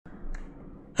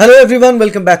Hello everyone,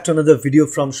 welcome back to another video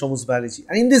from Shomu's Biology.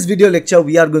 And in this video lecture,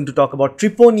 we are going to talk about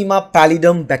Treponema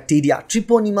pallidum bacteria,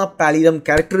 Treponema pallidum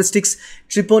characteristics,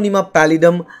 Treponema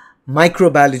pallidum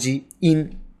microbiology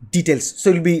in details.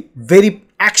 So it will be very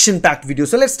action-packed video.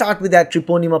 So let's start with that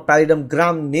Treponema pallidum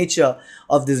gram nature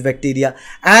of this bacteria.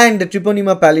 And the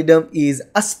Treponema pallidum is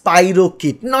a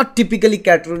spirochete, not typically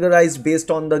categorized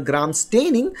based on the gram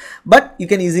staining, but you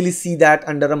can easily see that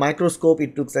under a microscope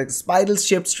it looks like a spiral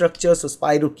shaped structure. So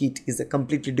spirochete is a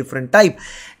completely different type.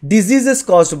 Diseases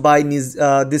caused by this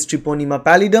Treponema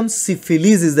pallidum.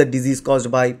 Syphilis is the disease caused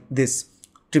by this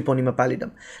Treponema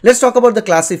pallidum. Let's talk about the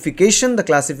classification. The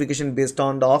classification based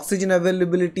on the oxygen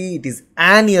availability. It is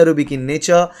anaerobic in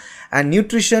nature, and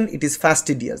nutrition, it is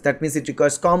fastidious. That means it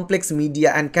requires complex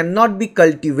media and cannot be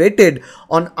cultivated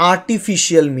on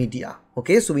artificial media.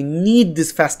 Okay, so we need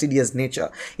this fastidious nature.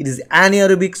 It is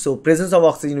anaerobic, so presence of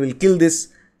oxygen will kill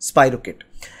this spirochete.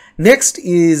 Next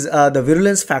is the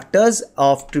virulence factors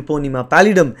of Treponema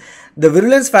pallidum. The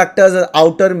virulence factors are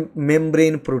outer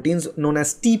membrane proteins known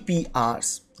as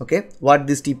TPRs. Okay, what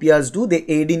these TPRs do? They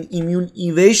aid in immune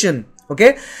evasion.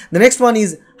 Okay, the next one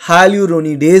is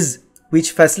hyaluronidase,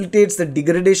 which facilitates the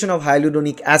degradation of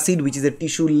hyaluronic acid, which is a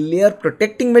tissue layer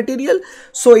protecting material.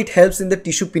 So it helps in the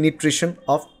tissue penetration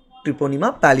of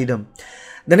Treponema pallidum.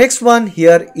 The next one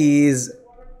here is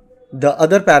the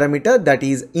other parameter, that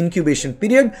is incubation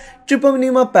period.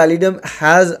 Treponema pallidum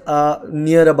has a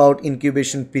near about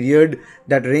incubation period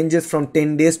that ranges from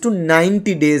 10 days to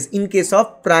 90 days in case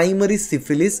of primary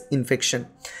syphilis infection.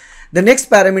 The next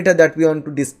parameter that we want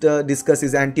to discuss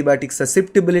is antibiotic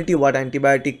susceptibility. What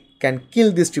antibiotic can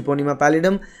kill this Treponema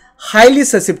pallidum? Highly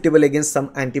susceptible against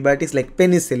some antibiotics like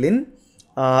penicillin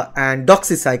and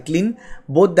doxycycline.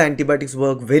 Both the antibiotics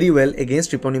work very well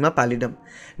against Treponema pallidum.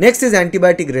 Next is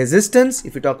antibiotic resistance.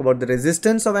 If you talk about the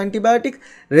resistance of antibiotic,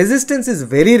 resistance is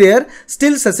very rare,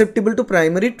 still susceptible to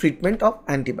primary treatment of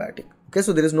antibiotic. Okay,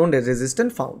 so there is no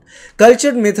resistance found.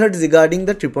 Cultured methods regarding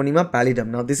the Treponema pallidum.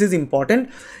 Now this is important.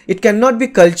 It cannot be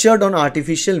cultured on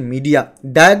artificial media.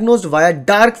 Diagnosed via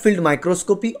dark field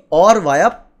microscopy or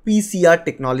via PCR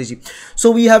technology. So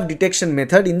we have detection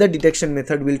method. In the detection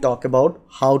method, we'll talk about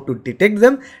how to detect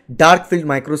them. Dark field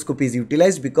microscopy is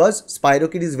utilized because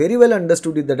spirochete is very well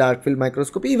understood with the dark field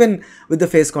microscopy. Even with the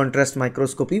phase contrast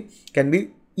microscopy can be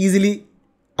easily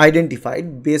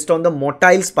identified based on the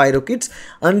motile spirochetes.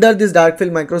 Under this dark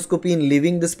field microscopy, in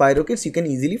leaving the spirochetes, you can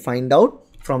easily find out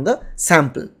from the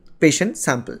sample, patient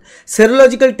sample.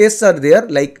 Serological tests are there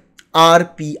like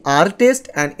RPR test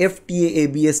and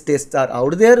FTA-ABS tests are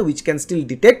out there, which can still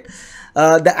detect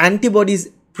the antibodies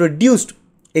produced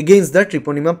against the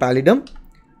Treponema pallidum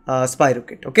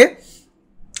spirochete. Okay,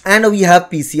 and we have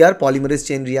PCR, polymerase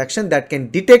chain reaction, that can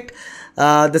detect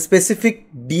the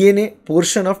specific DNA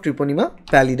portion of Treponema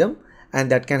pallidum, and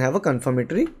that can have a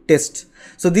confirmatory test.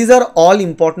 So these are all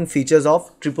important features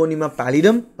of Treponema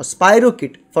pallidum or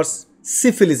spirochete for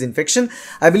syphilis infection.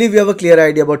 I believe you have a clear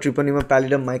idea about Treponema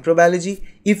pallidum microbiology.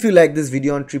 If you like this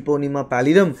video on Treponema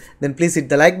pallidum, then please hit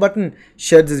the like button,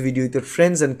 share this video with your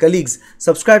friends and colleagues,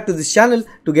 subscribe to this channel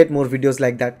to get more videos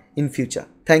like that in future.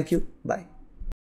 Thank you.